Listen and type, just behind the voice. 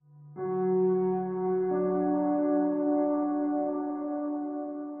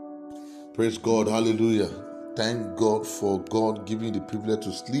Praise God. Hallelujah. Thank God for God giving you the privilege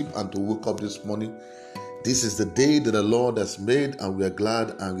to sleep and to wake up this morning. This is the day that the Lord has made, and we are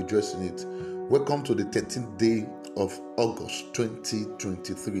glad and rejoice in it. Welcome to the 13th day of August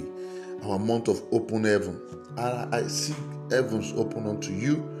 2023, our month of open heaven. I see heavens open unto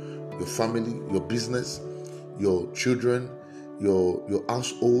you, your family, your business, your children, your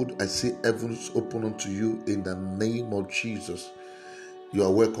household. I see heavens open unto you in the name of Jesus. You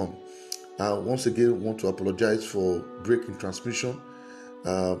are welcome. I once again want to apologize for breaking transmission.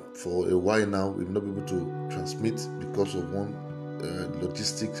 For a while now, we've not been able to transmit because of one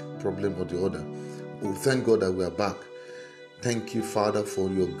logistic problem or the other. Oh, thank God that we are back. Thank you, Father, for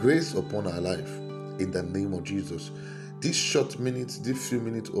your grace upon our life in the name of Jesus. These short minutes, these few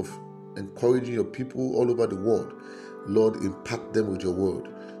minutes of encouraging your people all over the world, Lord, impact them with your word.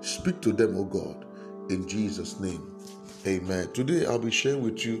 Speak to them, oh God, in Jesus' name. Amen. Today I'll be sharing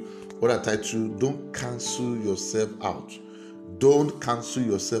with you what I titled, Don't Cancel Yourself Out. Don't cancel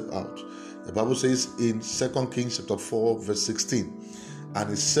yourself out. The Bible says in 2 Kings chapter 4 verse 16,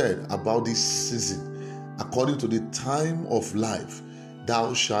 and it said about this season, according to the time of life,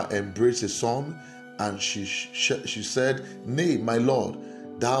 thou shalt embrace a son. And she said, Nay, my Lord,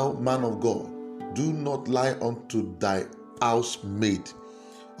 thou man of God, do not lie unto thy housemaid.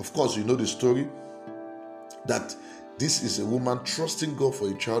 Of course, you know the story that this is a woman trusting God for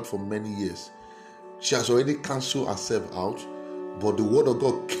a child for many years. She has already canceled herself out, but the word of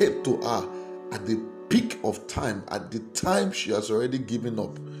God came to her at the peak of time, at the time she has already given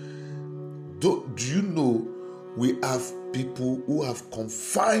up. Do you know we have people who have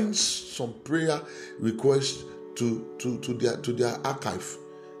confined some prayer requests to their archive?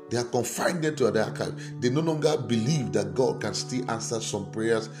 They are confined them to their archive. They no longer believe that God can still answer some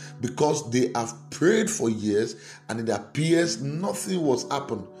prayers because they have prayed for years and it appears nothing was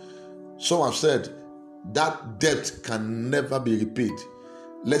happened. Some have said that debt can never be repaid.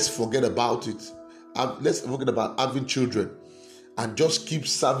 Let's forget about it. Let's forget about having children and just keep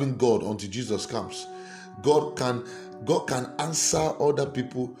serving God until Jesus comes. God can answer other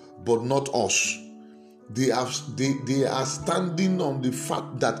people, but not us. They are standing on the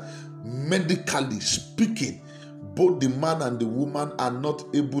fact that medically speaking, both the man and the woman are not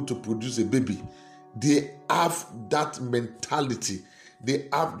able to produce a baby. They have that mentality. They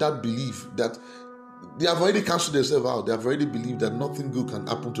have that belief that they have already canceled themselves out. They have already believed that nothing good can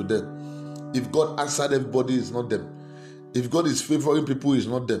happen to them. If God answered everybody, it's not them. If God is favoring people, it's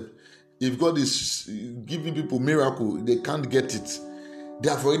not them. If God is giving people miracle, they can't get it. They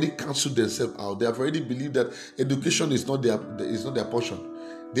have already canceled themselves out. They have already believed that education is not their portion.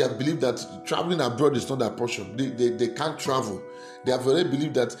 They have believed that traveling abroad is not their portion. They can't travel. They have already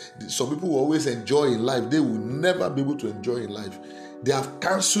believed that some people will always enjoy in life. They will never be able to enjoy in life. They have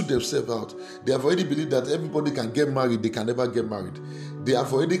cancelled themselves out. They have already believed that everybody can get married. They can never get married. They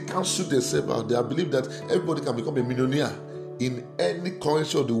have already cancelled themselves out. They have believed that everybody can become a millionaire in any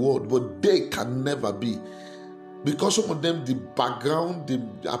currency of the world, but they can never be. Because some of them, the background, they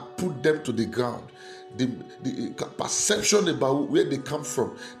have put them to the ground. The perception about where they come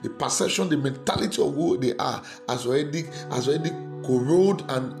from, the perception, the mentality of who they are has already corroded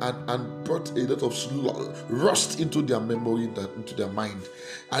and brought a lot of rust into their memory, into their mind.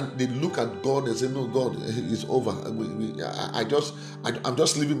 And they look at God and say, no, God, it's over. I'm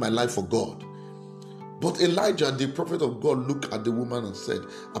just living my life for God. But Elijah, the prophet of God, looked at the woman and said,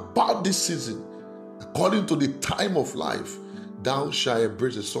 about this season, according to the time of life, thou shalt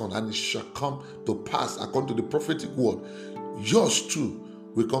embrace a son, and it shall come to pass, according to the prophetic word, yours too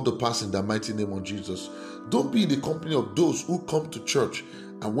will come to pass in the mighty name of Jesus. Don't be in the company of those who come to church,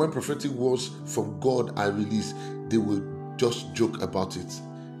 and when prophetic words from God are released, they will just joke about it.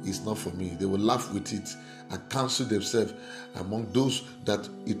 It's not for me. They will laugh with it and cancel themselves among those that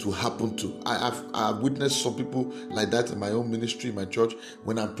it will happen to. I have witnessed some people like that in my own ministry, in my church.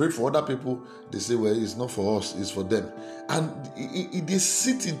 When I pray for other people, they say, well, it's not for us, it's for them. And they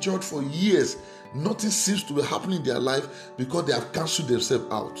sit in church for years. Nothing seems to be happening in their life because they have cancelled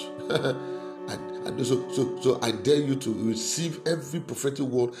themselves out. So I dare you to receive every prophetic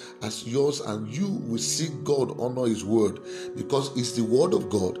word as yours, and you will see God honor his word, because it's the word of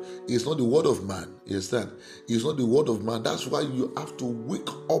God. It's not the word of man. You understand? It's not the word of man. That's why you have to wake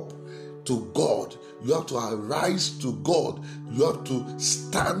up to God. You have to arise to God. You have to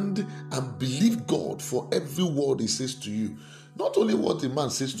stand and believe God for every word he says to you. Not only what a man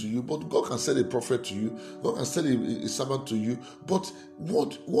says to you, but God can send a prophet to you. God can send a servant to you. But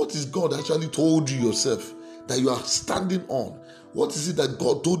what is God actually told you yourself that you are standing on? What is it that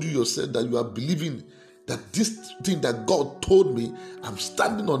God told you yourself that you are believing that this thing that God told me, I'm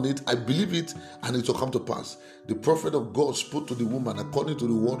standing on it, I believe it, and it will come to pass. The prophet of God spoke to the woman according to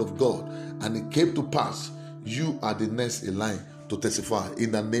the word of God, and it came to pass. You are the next in line to testify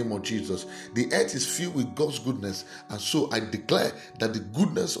in the name of Jesus. The earth is filled with God's goodness, and so I declare that the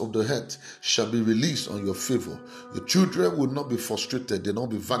goodness of the earth shall be released on your favor. Your children will not be frustrated, they will not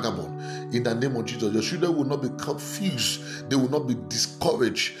be vagabond in the name of Jesus. Your children will not be confused, they will not be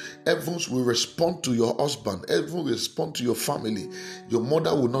discouraged. Heavens will respond to your husband, heaven will respond to your family. Your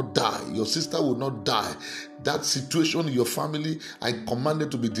mother will not die, your sister will not die. That situation in your family, I command it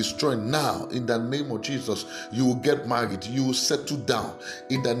to be destroyed now in the name of Jesus. You will get married, you will settle down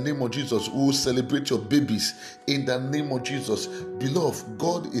in the name of Jesus. We will celebrate your babies in the name of Jesus. Beloved,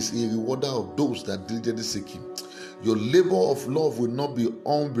 God is a rewarder of those that diligently seek Him. Your labor of love will not be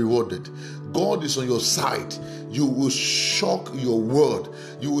unrewarded. God is on your side. You will shock your world.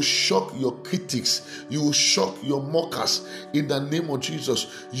 You will shock your critics. You will shock your mockers in the name of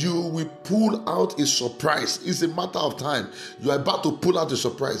Jesus. You will pull out a surprise. It's a matter of time. You are about to pull out a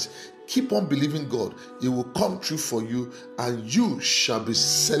surprise. Keep on believing God. It will come true for you and you shall be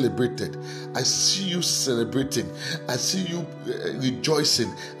celebrated. I see you celebrating. I see you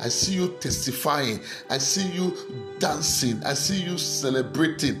rejoicing. I see you testifying. I see you dancing. I see you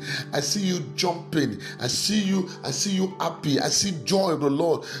celebrating. I see you jumping. I see you happy. I see joy of the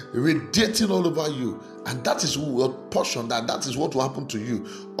Lord radiating all over you. And that is your portion. That is what will happen to you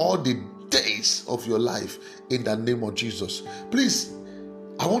all the days of your life in the name of Jesus. Please,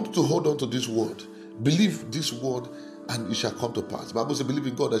 I want you to hold on to this word. Believe this word and it shall come to pass. The Bible says, believe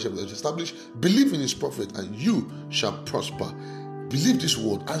in God that shall be established. Believe in His prophet and you shall prosper. Believe this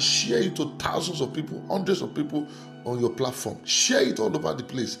word and share it to thousands of people, hundreds of people on your platform. Share it all over the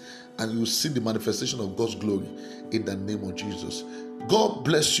place and you will see the manifestation of God's glory in the name of Jesus. God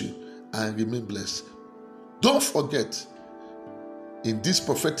bless you and remain blessed. Don't forget, in this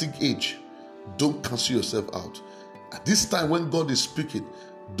prophetic age, don't cancel yourself out. At this time when God is speaking,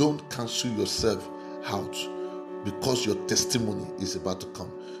 don't cancel yourself out because your testimony is about to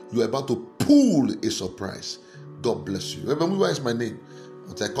come. You are about to pull a surprise. God bless you. Remember, Wiwa is my name.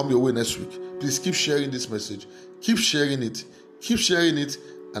 Until I come your way next week, please keep sharing this message. Keep sharing it. Keep sharing it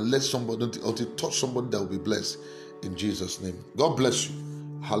and let somebody, until touch somebody that will be blessed in Jesus' name. God bless you.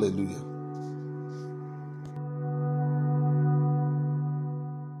 Hallelujah.